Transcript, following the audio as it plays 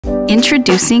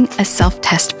Introducing a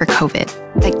self-test for COVID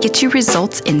that gets you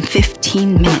results in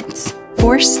 15 minutes.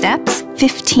 4 steps,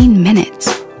 15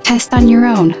 minutes. Test on your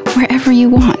own, wherever you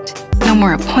want. No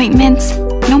more appointments,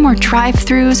 no more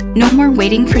drive-thrus, no more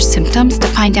waiting for symptoms to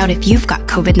find out if you've got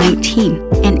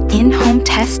COVID-19. An in-home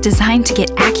test designed to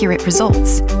get accurate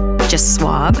results. Just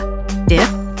swab, dip,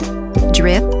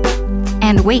 drip,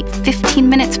 and wait 15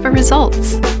 minutes for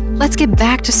results. Let's get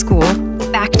back to school,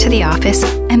 back to the office,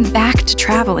 and back to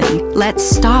traveling. Let's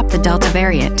stop the Delta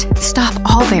variant. Stop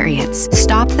all variants.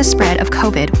 Stop the spread of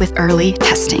COVID with early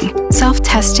testing.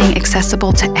 Self-testing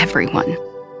accessible to everyone.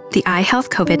 The iHealth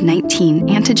COVID-19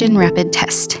 Antigen Rapid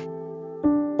Test.